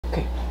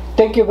Okay.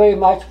 Thank you very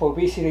much for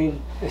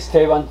visiting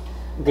Esteban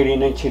Green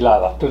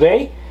Enchilada.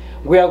 Today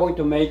we are going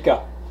to make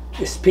a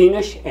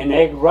spinach and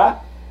egg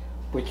wrap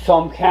with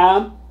some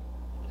ham,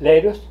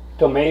 lettuce,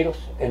 tomatoes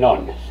and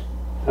onions.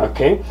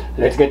 Okay,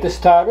 let's get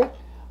started.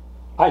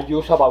 I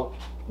use about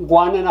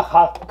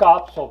 1.5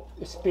 cups of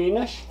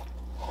spinach.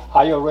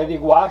 I already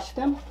washed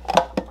them.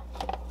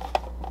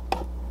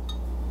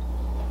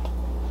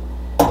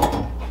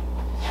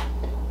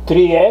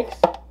 Three eggs.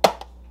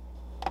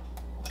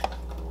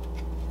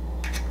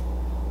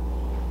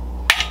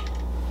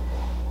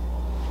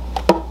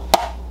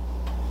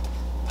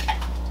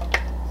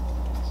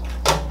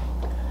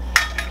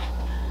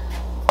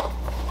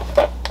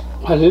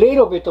 A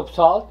little bit of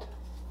salt,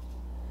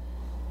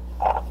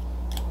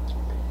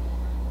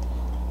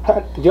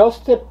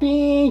 just a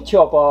pinch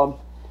of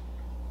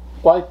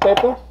white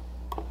pepper,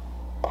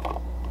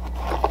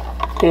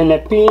 and a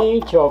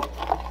pinch of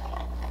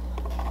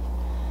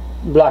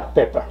black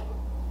pepper.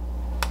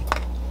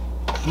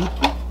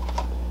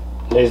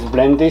 Let's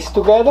blend this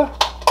together.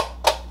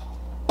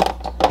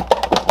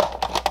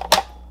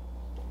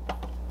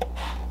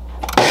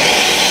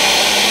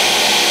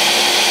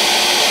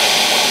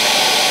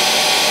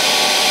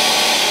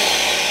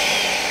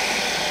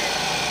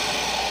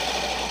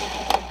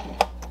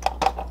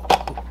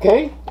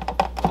 Okay,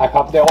 I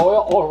have the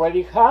oil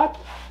already hot.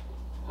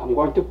 I'm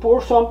going to pour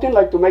something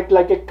like to make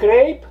like a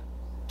crepe.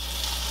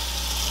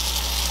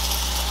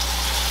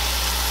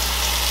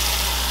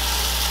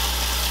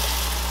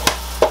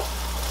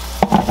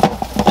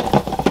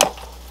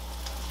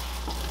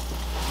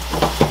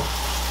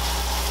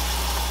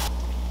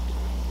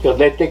 Just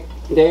let the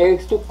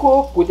eggs to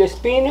cook with the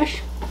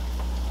spinach.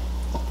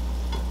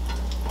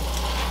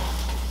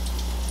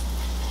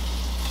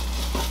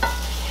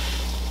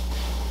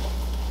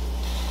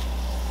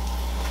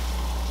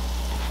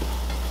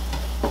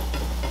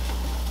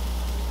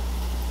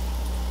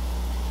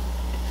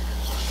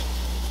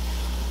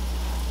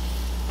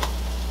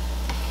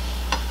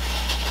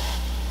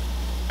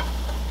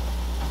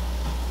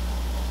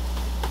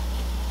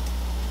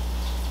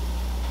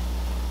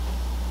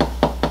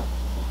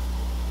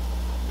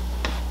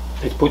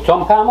 Let's put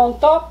some ham on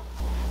top.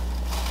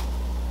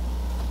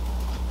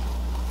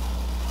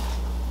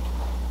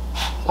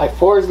 Like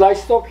 4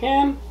 slices of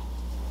ham.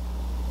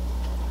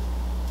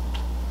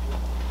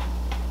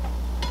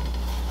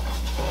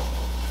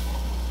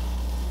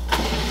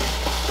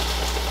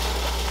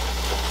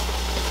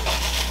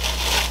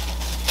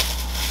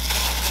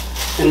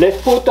 And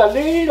let's put a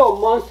little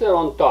mustard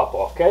on top,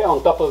 okay?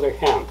 On top of the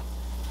ham.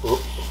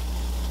 Oops.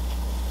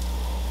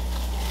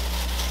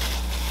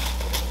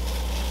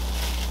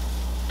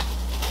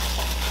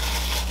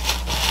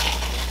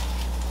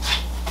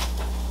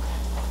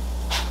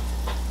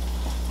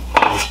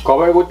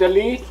 Cover with the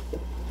lid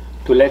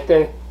to let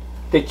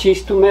the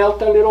cheese to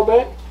melt a little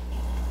bit.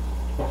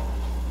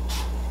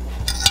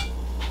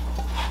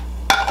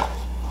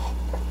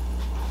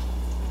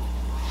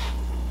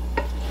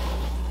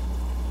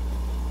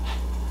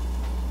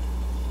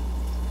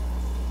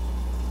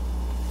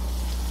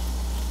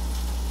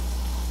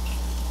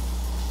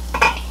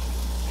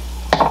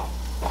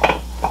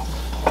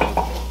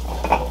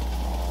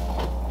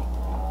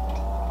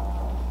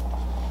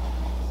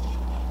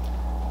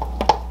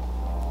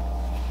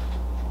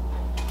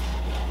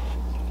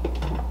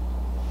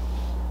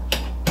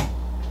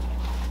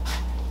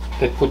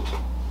 Let's put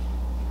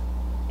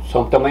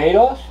some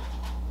tomatoes,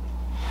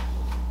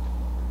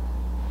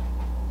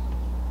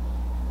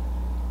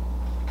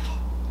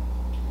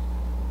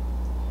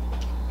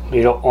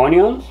 little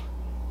onions,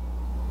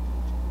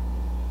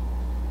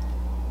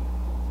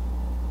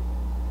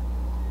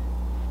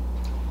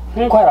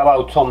 and what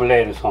about some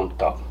lettuce on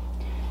top?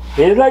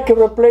 It's like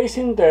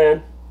replacing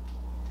the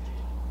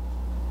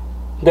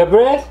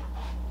bread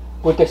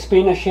with the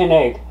spinach and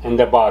egg in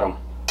the bottom.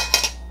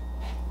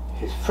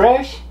 It's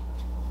fresh,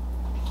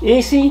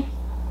 easy,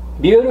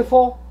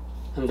 beautiful,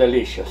 and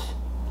delicious.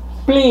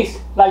 Please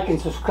like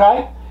and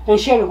subscribe and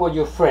share it with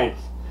your friends.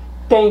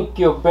 Thank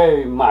you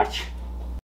very much.